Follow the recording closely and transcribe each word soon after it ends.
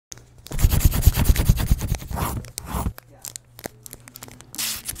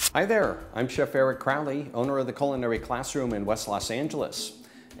Hi there, I'm Chef Eric Crowley, owner of the Culinary Classroom in West Los Angeles.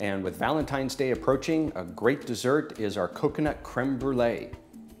 And with Valentine's Day approaching, a great dessert is our coconut creme brulee.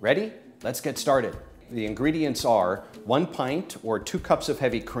 Ready? Let's get started. The ingredients are 1 pint or 2 cups of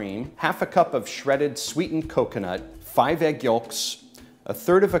heavy cream, half a cup of shredded sweetened coconut, 5 egg yolks,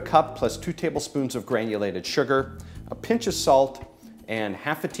 1/3 cup plus 2 tablespoons of granulated sugar, a pinch of salt, and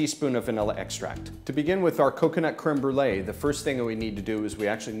half a teaspoon of vanilla extract. To begin with our coconut creme brulee, the first thing that we need to do is we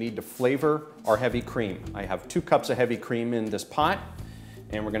actually need to flavor our heavy cream. I have 2 cups of heavy cream in this pot,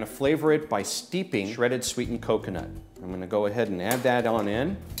 and we're gonna flavor it by steeping shredded sweetened coconut. I'm gonna go ahead and add that on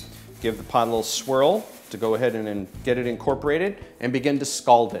in, give the pot a little swirl to go ahead and get it incorporated, and begin to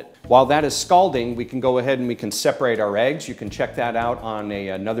scald it. While that is scalding, we can go ahead and we can separate our eggs. You can check that out on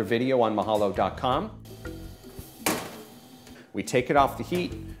another video on Mahalodotcom. We take it off the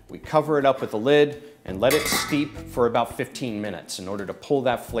heat, we cover it up with a lid, and let it steep for about 15 minutes in order to pull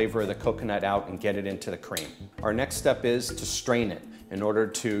that flavor of the coconut out and get it into the cream. Our next step is to strain it in order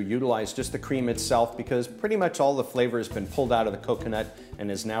to utilize just the cream itself, because pretty much all the flavor has been pulled out of the coconut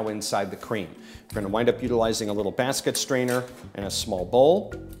and is now inside the cream. We're going to wind up utilizing a little basket strainer and a small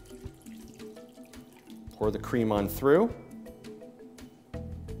bowl. Pour the cream on through,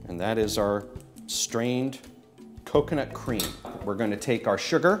 and that is our strained coconut cream. We're going to take our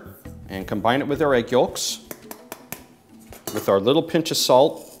sugar and combine it with our egg yolks, with our little pinch of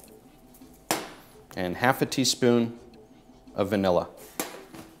salt, and half a teaspoon of vanilla.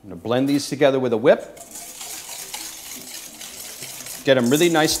 I'm going to blend these together with a whip. Get them really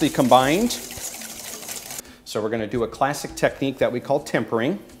nicely combined. So we're going to do a classic technique that we call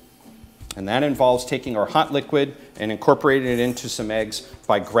tempering. And that involves taking our hot liquid and incorporating it into some eggs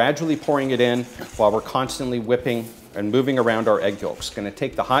by gradually pouring it in while we're constantly whipping and moving around our egg yolks. Going to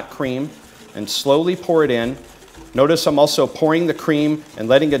take the hot cream and slowly pour it in. Notice I'm also pouring the cream and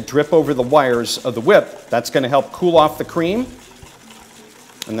letting it drip over the wires of the whip. That's going to help cool off the cream,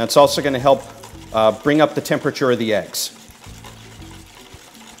 and that's also going to help bring up the temperature of the eggs.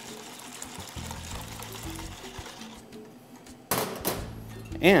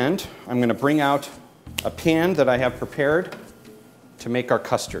 And I'm going to bring out a pan that I have prepared to make our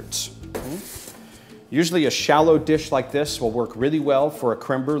custards. Okay. Usually a shallow dish like this will work really well for a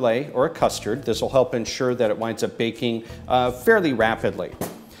creme brulee or a custard. This will help ensure that it winds up baking fairly rapidly.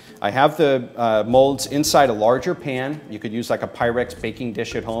 I have the molds inside a larger pan. You could use like a Pyrex baking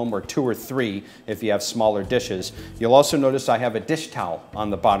dish at home, or 2 or 3 if you have smaller dishes. You'll also notice I have a dish towel on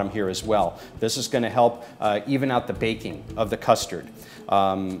the bottom here as well. This is going to help even out the baking of the custard.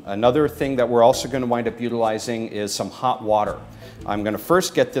 Another thing that we're also going to wind up utilizing is some hot water. I'm going to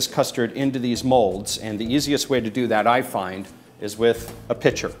first get this custard into these molds, and the easiest way to do that, I find, is with a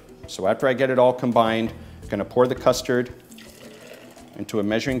pitcher. So after I get it all combined, I'm going to pour the custard into a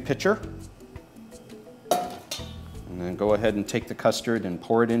measuring pitcher, and then go ahead and take the custard and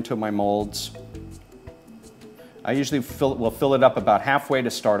pour it into my molds. I usually will fill it up about halfway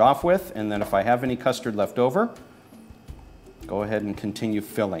to start off with, and then if I have any custard left over, go ahead and continue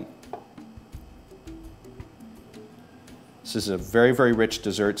filling. This is a very, very rich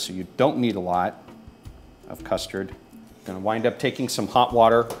dessert, so you don't need a lot of custard. I'm going to wind up taking some hot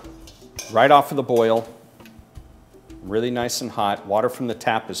water right off of the boil. Really nice and hot. Water from the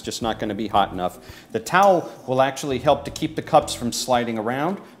tap is just not going to be hot enough. The towel will actually help to keep the cups from sliding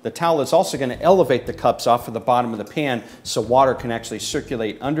around. The towel is also going to elevate the cups off of the bottom of the pan so water can actually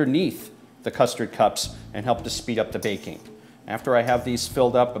circulate underneath the custard cups and help to speed up the baking. After I have these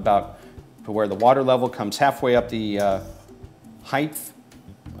filled up about to where the water level comes halfway up the height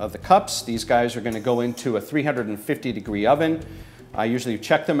of the cups, these guys are going to go into a 350-degree oven. I usually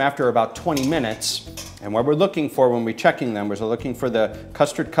check them after about 20 minutes. And what we're looking for when we're checking them is we're looking for the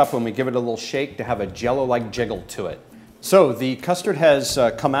custard cup, when we give it a little shake, to have a jello-like jiggle to it. So the custard has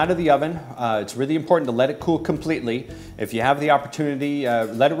come out of the oven. It's really important to let it cool completely. If you have the opportunity,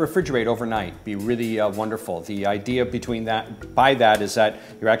 let it refrigerate overnight. Be really wonderful. The idea by that is that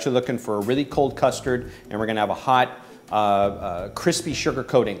you're actually looking for a really cold custard, and we're going to have a hot, crispy sugar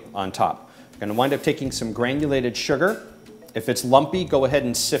coating on top. We're going to wind up taking some granulated sugar. If it's lumpy, go ahead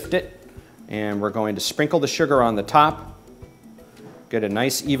and sift it. And we're going to sprinkle the sugar on the top. Get a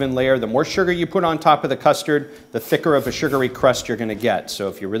nice even layer. The more sugar you put on top of the custard, the thicker of a sugary crust you're going to get. So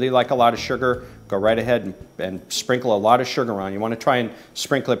if you really like a lot of sugar, go right ahead and sprinkle a lot of sugar on. You want to try and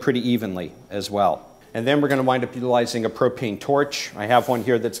sprinkle it pretty evenly as well. And then we're going to wind up utilizing a propane torch. I have one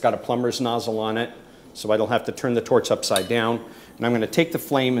here that's got a plumber's nozzle on it, so I don't have to turn the torch upside down. And I'm going to take the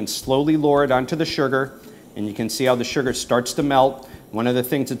flame and slowly lower it onto the sugar. And you can see how the sugar starts to melt. One of the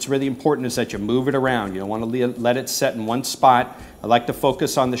things that's really important is that you move it around. You don't want to let it set in one spot. I like to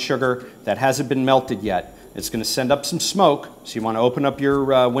focus on the sugar that hasn't been melted yet. It's going to send up some smoke, so you want to open up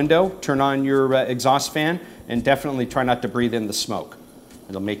your window, turn on your exhaust fan, and definitely try not to breathe in the smoke.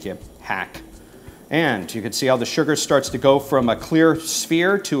 It'll make you hack. And you can see how the sugar starts to go from a clear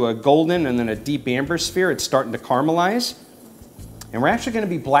sphere to a golden and then a deep amber sphere. It's starting to caramelize. And we're actually going to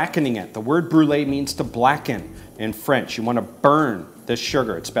be blackening it. The word brulee means to blacken in French. You want to burn this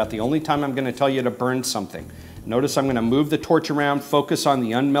sugar. It's about the only time I'm going to tell you to burn something. Notice I'm going to move the torch around, focus on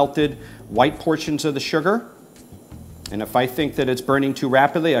the unmelted white portions of the sugar. And if I think that it's burning too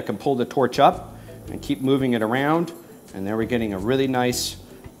rapidly, I can pull the torch up and keep moving it around. And there we're getting a really nice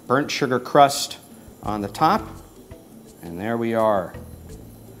burnt sugar crust on the top. And there we are.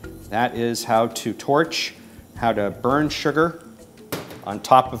 That is how to torch, how to burn sugar on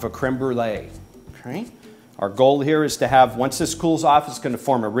top of a creme brulee. Okay? Our goal here is to have, once this cools off, it's going to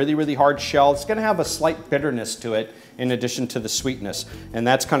form a really, really hard shell. It's going to have a slight bitterness to it in addition to the sweetness. And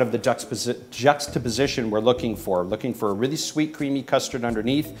that's kind of the juxtaposition we're looking for. Looking for a really sweet, creamy custard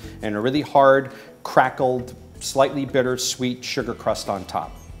underneath and a really hard, crackled, slightly bitter, sweet sugar crust on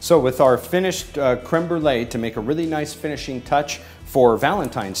top. So with our finished creme brulee, to make a really nice finishing touch for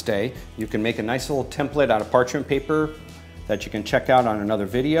Valentine's Day, you can make a nice little template out of parchment paper that you can check out on another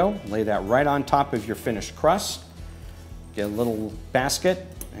video. Lay that right on top of your finished crust. Get a little basket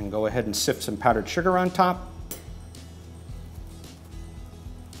and go ahead and sift some powdered sugar on top.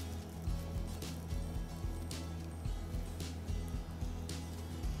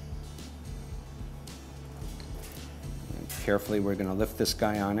 And carefully, we're going to lift this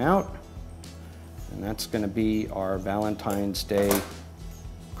guy on out. And that's going to be our Valentine's Day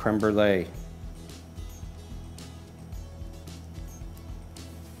creme brulee.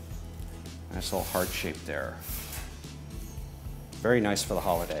 Nice little heart shape there. Very nice for the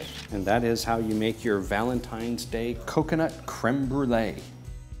holiday. And that is how you make your Valentine's Day coconut creme brulee.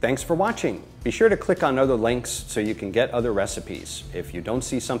 Thanks for watching. Be sure to click on other links so you can get other recipes. If you don't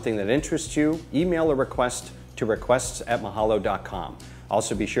see something that interests you, email a request to requests@Mahalo.com.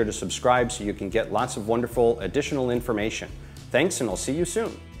 Also be sure to subscribe so you can get lots of wonderful additional information. Thanks, and I'll see you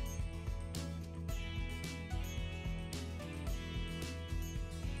soon.